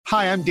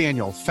Hi, I'm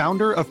Daniel,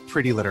 founder of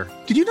Pretty Litter.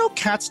 Did you know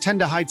cats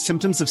tend to hide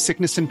symptoms of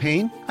sickness and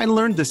pain? I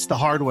learned this the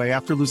hard way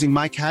after losing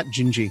my cat,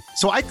 Gingy.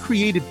 So I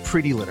created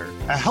Pretty Litter,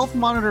 a health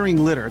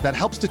monitoring litter that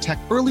helps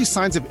detect early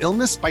signs of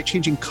illness by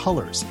changing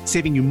colors,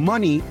 saving you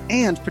money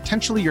and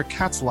potentially your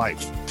cat's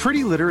life.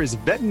 Pretty Litter is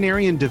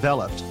veterinarian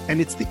developed, and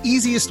it's the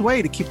easiest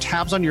way to keep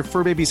tabs on your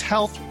fur baby's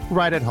health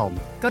right at home.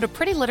 Go to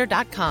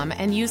prettylitter.com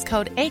and use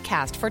code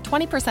ACAST for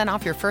 20%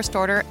 off your first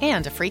order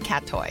and a free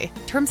cat toy.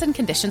 Terms and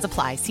conditions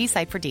apply. See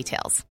site for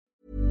details.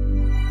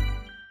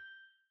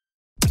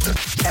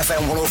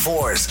 FM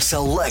 104's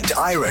Select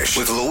Irish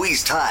with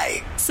Louise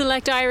Ty.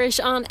 Select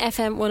Irish on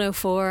FM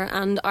 104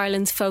 and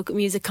Ireland's Folk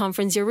Music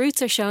Conference Your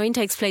Roots Are Showing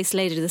takes place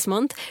later this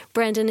month.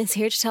 Brendan is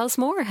here to tell us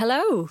more.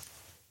 Hello.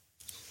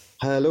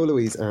 Hello,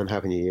 Louise, and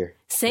Happy New Year.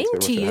 Same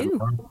to you.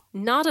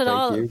 Not at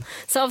all. You.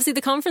 So obviously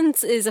the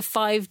conference is a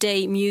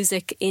 5-day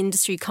music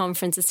industry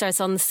conference. It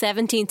starts on the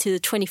 17th to the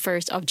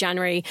 21st of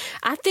January.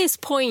 At this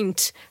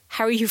point,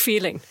 how are you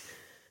feeling?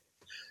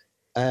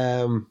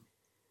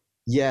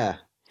 Yeah.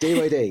 Day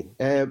by day.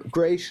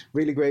 Great,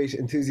 really great,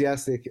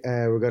 enthusiastic.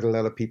 We've got a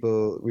lot of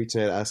people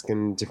reaching out,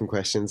 asking different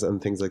questions and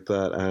things like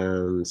that,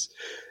 and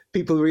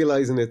people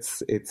realising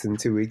it's in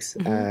 2 weeks,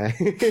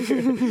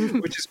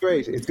 which is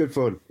great. It's good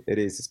fun. It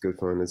is. It's good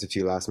fun. There's a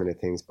few last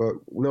minute things, but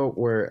no,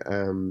 we're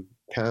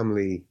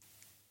calmly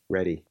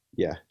ready.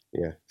 Yeah.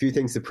 A few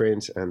things to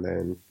print, and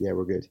then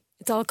we're good.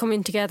 It's all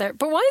coming together.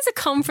 But why is a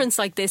conference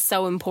like this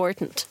so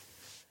important?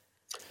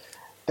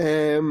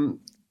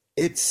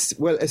 I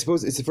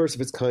suppose it's the first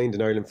of its kind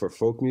in Ireland for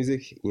folk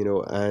music,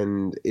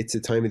 and it's a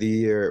time of the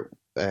year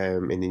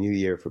in the new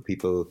year for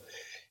people.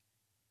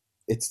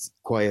 It's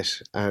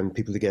quiet and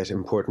people to get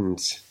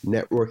important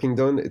networking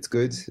done. It's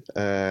good.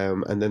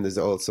 And then there's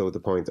also the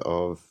point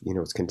of,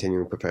 it's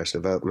continuing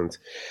professional development.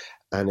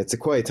 And it's a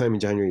quiet time in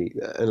January.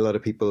 And a lot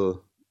of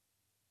people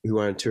who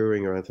aren't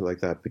touring or anything like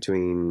that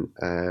between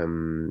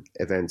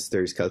events.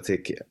 There's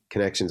Celtic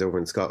Connections over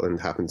in Scotland,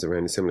 happens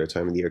around a similar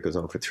time of the year, goes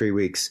on for 3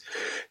 weeks.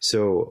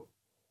 So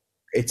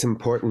it's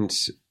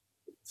important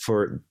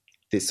for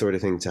this sort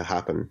of thing to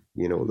happen,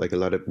 like a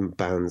lot of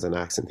bands and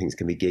acts and things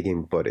can be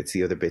gigging, but it's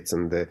the other bits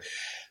on the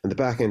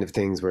back end of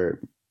things where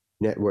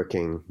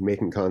networking,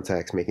 making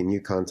contacts, making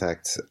new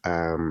contacts,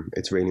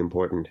 it's really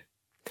important,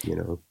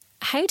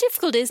 How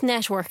difficult is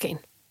networking?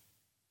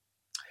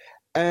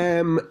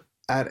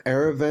 At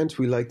our event,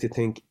 we like to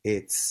think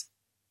it's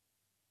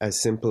as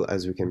simple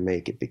as we can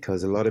make it,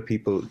 because a lot of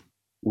people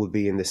will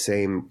be in the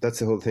same, that's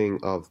the whole thing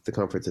of the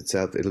conference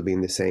itself, it'll be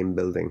in the same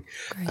building.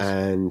 Great.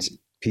 And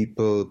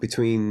people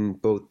between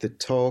both the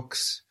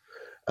talks,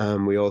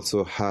 we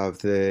also have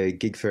the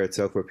gig fair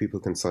itself where people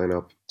can sign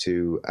up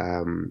to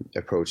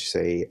approach,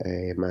 say,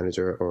 a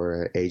manager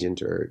or an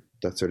agent or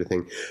that sort of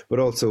thing. But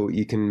also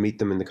you can meet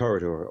them in the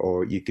corridor,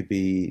 or you could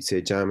be,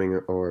 say, jamming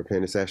or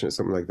playing a session or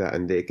something like that,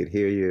 and they could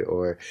hear you,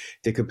 or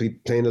they could be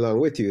playing along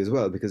with you as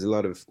well, because a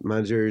lot of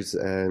managers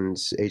and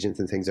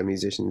agents and things are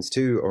musicians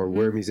too, or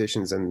were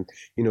musicians, and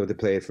they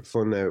play it for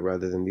fun now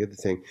rather than the other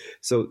thing.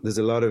 So there's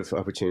a lot of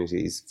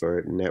opportunities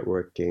for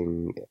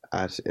networking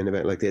at an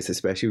event like this,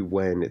 especially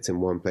when it's in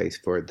one place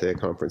for the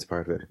conference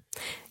part of it.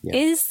 Yeah.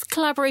 Is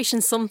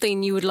collaboration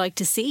something you would like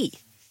to see?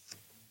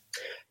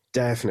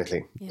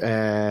 Definitely.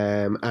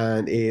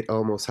 And it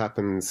almost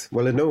happens,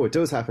 it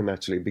does happen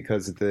naturally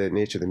because of the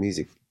nature of the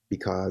music,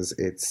 because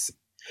it's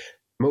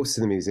most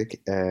of the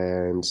music,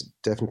 and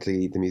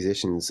definitely the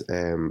musicians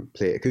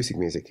play acoustic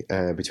music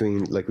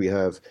between, like, we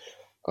have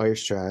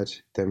Irish trad,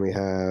 then we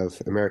have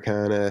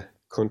Americana,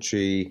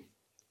 country,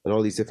 and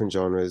all these different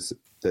genres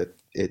that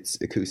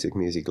it's acoustic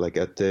music. Like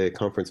at the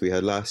conference we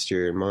had last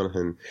year in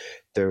Monaghan,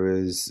 there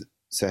was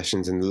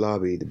sessions in the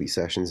lobby, there'd be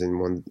sessions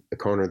in a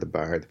corner of the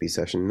bar, there'd be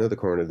session in another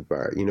corner of the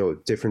bar,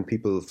 different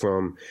people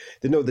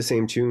they know the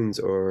same tunes,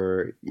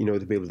 or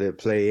to be able to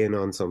play in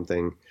on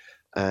something.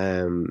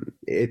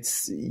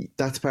 That's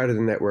part of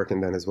the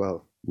networking then as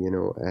well,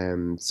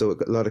 so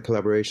a lot of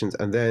collaborations.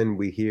 And then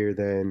we hear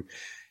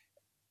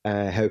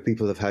how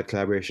people have had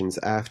collaborations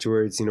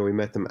afterwards. We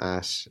met them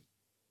at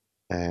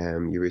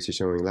Your Roots Are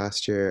Showing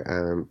last year,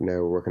 and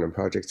now we're working on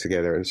projects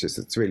together, and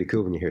it's really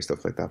cool when you hear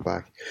stuff like that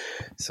back.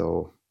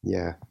 So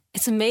yeah,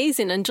 it's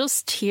amazing. And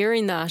just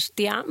hearing that,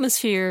 the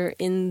atmosphere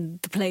in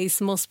the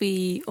place must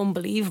be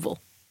unbelievable.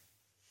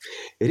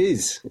 It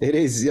is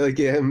like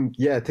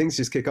things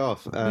just kick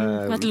off.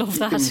 I'd love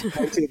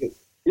that.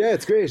 Yeah,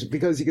 it's great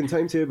because you can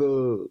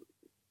timetable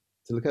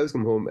till the cows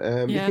come home.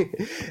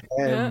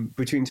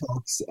 Between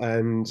talks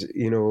and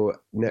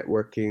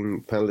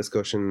networking, panel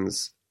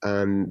discussions,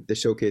 and the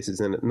showcases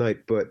then at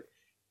night. But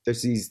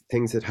there's these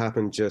things that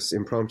happen just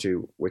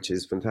impromptu, which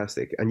is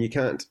fantastic. And you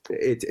can't,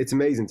 it's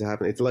amazing to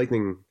happen. It's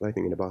lightning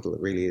in a bottle.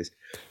 It really is.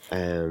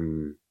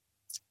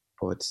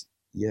 But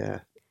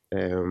yeah.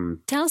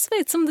 Tell us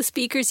about some of the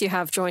speakers you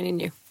have joining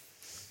you.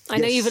 I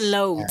know you've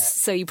loads,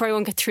 so you probably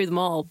won't get through them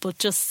all, but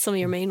just some of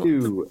your main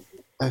ones.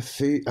 I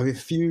have a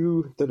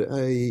few that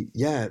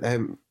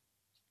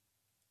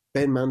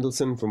Ben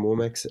Mandelson from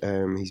Womex.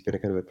 He's been a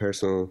kind of a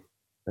personal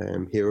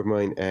hero of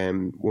mine.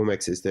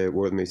 Womex is the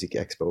World Music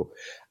Expo.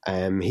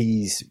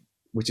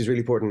 Which is really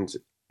important,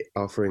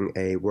 offering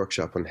a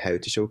workshop on how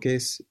to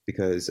showcase,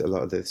 because a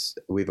lot of this,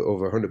 we've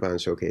over 100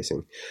 bands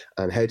showcasing,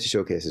 and how to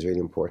showcase is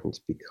really important,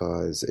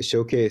 because a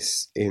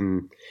showcase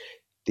in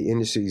the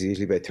industry is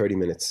usually about 30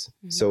 minutes.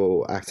 Mm-hmm.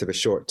 So acts have a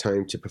short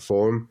time to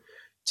perform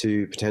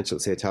to potential,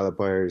 say, talent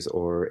buyers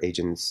or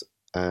agents,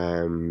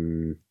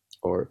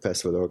 or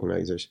festival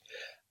organisers.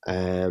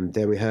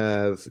 Then we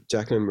have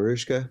Jacqueline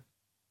Marushka.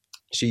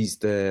 She's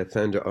the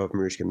founder of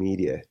Marushka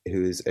Media,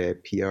 who's a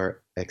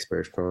PR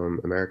expert from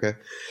America.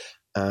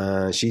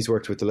 She's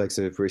worked with the likes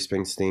of Bruce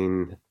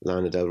Springsteen,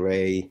 Lana Del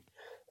Rey.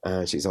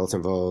 She's also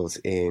involved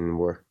in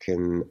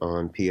working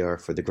on PR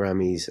for the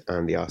Grammys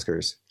and the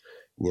Oscars.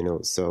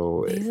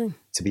 So amazing.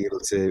 To be able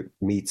to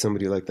meet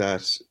somebody like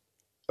that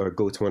or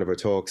go to one of her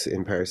talks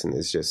in person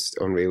is just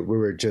unreal. We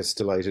were just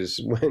delighted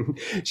when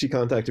she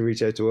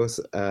reached out to us,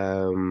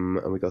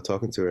 and we got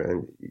talking to her,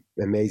 and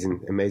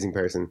amazing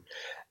person.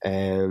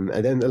 And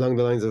then along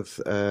the lines of,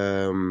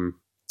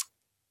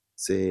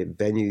 say,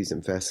 venues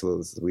and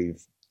festivals,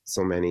 we've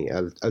so many.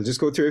 I'll just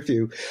go through a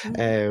few.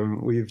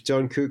 We have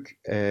John Cook.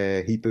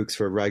 He books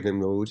for Raglan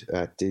Road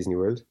at Disney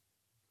World.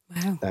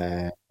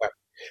 Wow.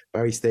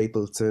 Barry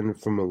Stapleton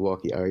from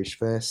Milwaukee Irish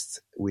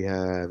Fest. We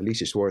have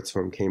Alicia Schwartz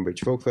from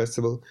Cambridge Folk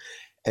Festival.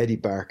 Eddie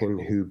Barkin,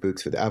 who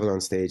books for the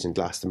Avalon Stage in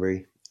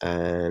Glastonbury.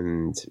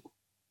 And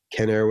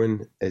Ken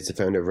Irwin is the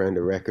founder of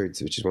Rounder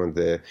Records, which is one of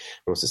the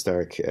most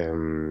historic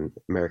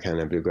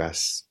Americana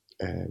bluegrass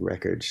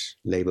record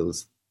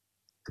labels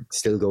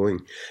still going,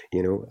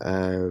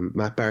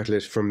 Matt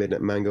Bartlett from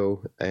Midnight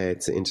Mango.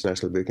 It's an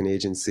international booking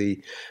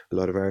agency, a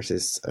lot of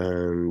artists.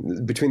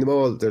 Between them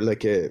all, they're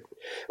like a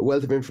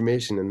wealth of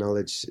information and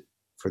knowledge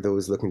for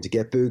those looking to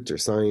get booked or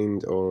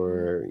signed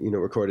or,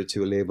 recorded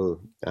to a label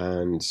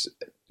and,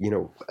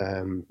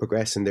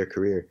 progress in their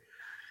career.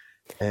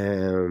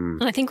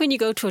 And I think when you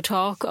go to a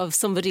talk of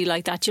somebody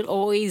like that, you'll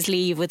always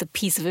leave with a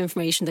piece of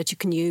information that you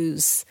can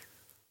use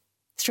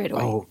straight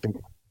away. Oh,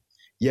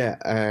 yeah,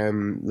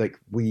 like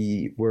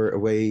we were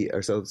away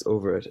ourselves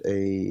over at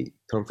a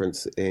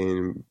conference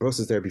in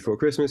Brussels there before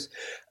Christmas.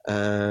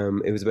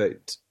 It was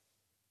about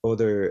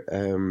other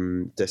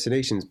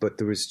destinations, but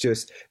there was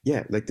just,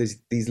 like there's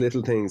these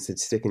little things that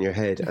stick in your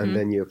head, mm-hmm. and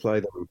then you apply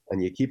them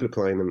and you keep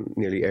applying them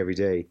nearly every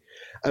day.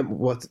 And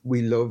what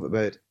we love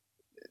about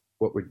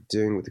what we're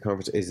doing with the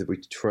conference is that we're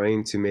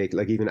trying to make,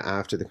 like even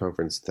after the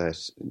conference,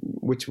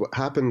 which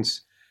happened.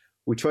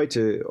 We tried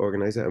to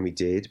organise it and we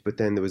did, but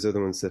then there was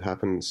other ones that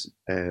happened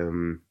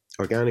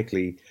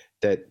organically,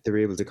 that they were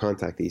able to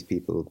contact these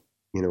people,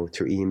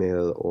 through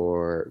email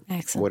or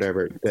Excellent.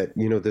 Whatever, that,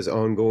 there's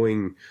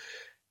ongoing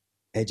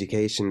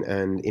education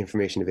and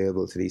information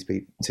available to these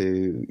people,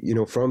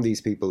 from these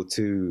people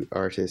to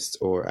artists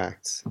or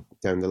acts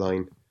down the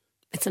line.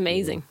 It's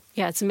amazing.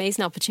 Yeah, it's an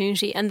amazing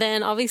opportunity. And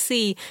then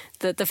obviously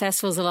the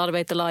festival's a lot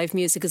about the live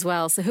music as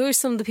well. So who are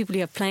some of the people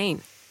you have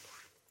playing?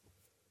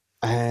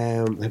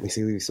 Let me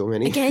see, we have so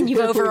many. Again, you've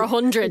over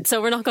 100,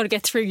 so we're not going to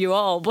get through you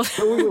all. But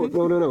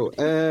No.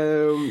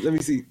 Let me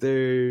see.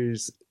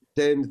 There's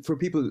then for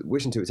people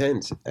wishing to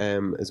attend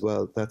as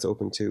well. That's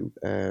open too.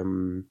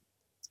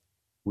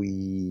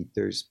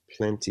 There's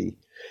plenty.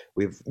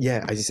 As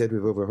you said,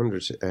 we've over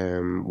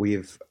 100. We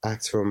have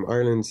acts from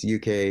Ireland,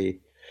 UK,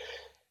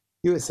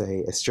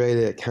 USA,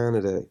 Australia,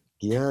 Canada,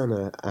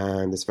 Guyana,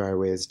 and as far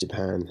away as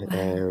Japan.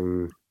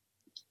 Wow.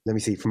 Let me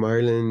see. From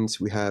Ireland,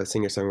 we have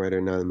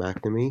singer-songwriter Niall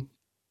McNamee,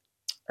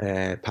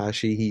 Pat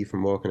Sheehy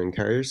from Walking on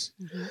Cars,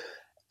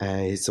 mm-hmm.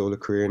 His solo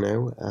career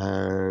now,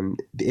 and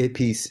the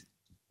 8-piece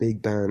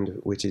big band,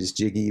 which is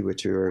Jiggy,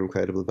 which are an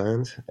incredible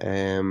band.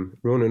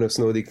 Ronan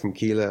O'Snodig from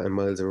Keela and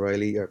Miles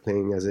O'Reilly are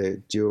playing as a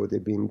duo.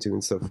 They've been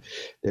doing stuff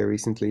there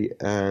recently,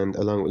 and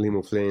along with Liam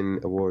O'Flynn,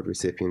 award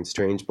recipient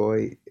Strange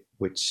Boy,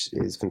 which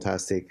is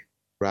fantastic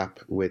rap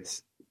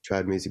with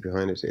trad music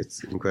behind it.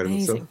 It's incredible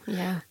Amazing. Stuff.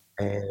 Yeah.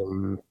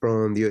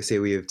 From the USA,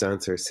 we have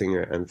dancer,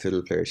 singer, and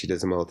fiddle player. She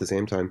does them all at the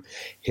same time.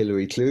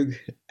 Hilary Klug.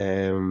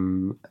 Let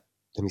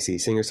me see,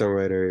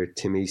 singer-songwriter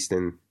Tim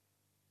Easton.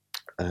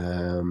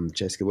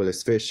 Jessica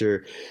Willis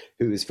Fisher,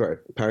 who was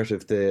part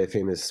of the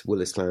famous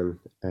Willis Clan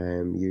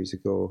years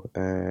ago,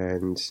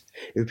 and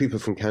it was people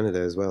from Canada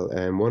as well.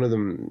 One of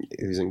them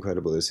who's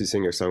incredible is a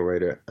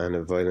singer-songwriter and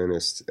a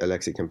violinist,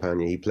 Alexi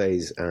Campagna. He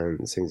plays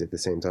and sings at the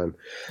same time.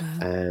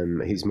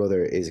 Wow. His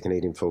mother is a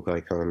Canadian folk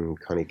icon,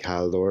 Connie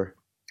Caldor.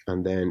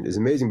 And then there's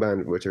an amazing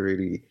band which I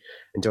really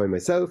enjoy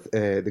myself.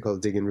 They're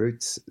called Diggin'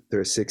 Roots.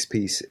 They're a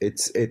 6-piece.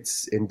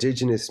 It's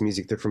Indigenous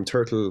music. They're from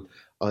Turtle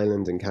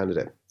Island in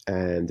Canada,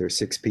 and they're a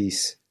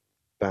 6-piece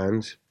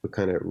band with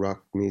kind of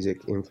rock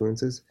music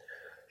influences.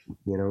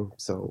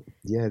 So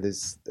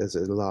there's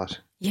a lot.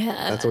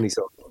 Yeah, that's only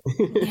so.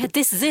 Yeah,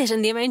 this is it,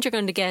 and the amount you're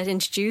going to get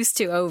introduced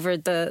to over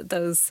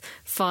those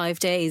 5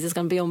 days is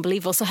going to be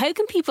unbelievable. So how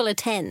can people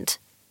attend?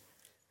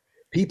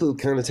 People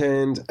can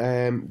attend.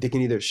 They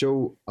can either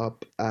show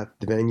up at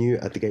the venue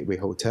at the Gateway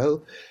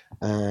Hotel,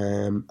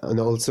 and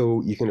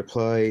also you can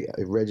apply,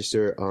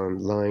 register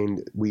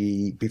online.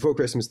 Before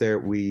Christmas there,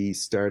 we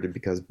started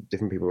because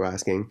different people were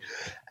asking,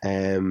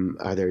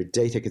 are there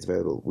day tickets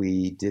available?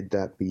 We did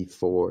that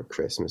before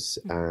Christmas,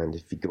 and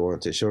if you go on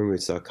to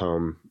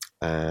showingroots.com,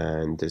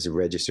 and there's a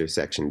register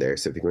section there.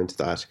 So if you go into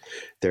that,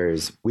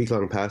 there's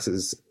week-long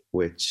passes,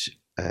 which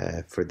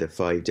for the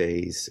 5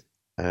 days.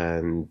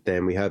 And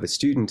then we have a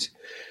student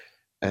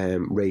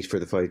rate for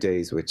the 5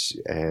 days, which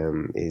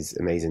is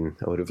amazing.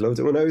 I would have loved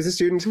it when I was a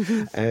student.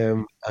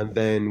 And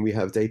then we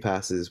have day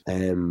passes,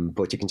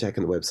 but you can check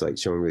on the website,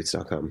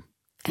 showingroots.com.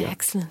 Yeah.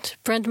 Excellent.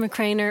 Brendan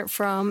McCrainer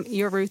from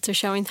Your Roots Are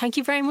Showing. Thank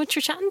you very much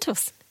for chatting to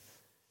us.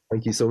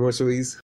 Thank you so much, Louise.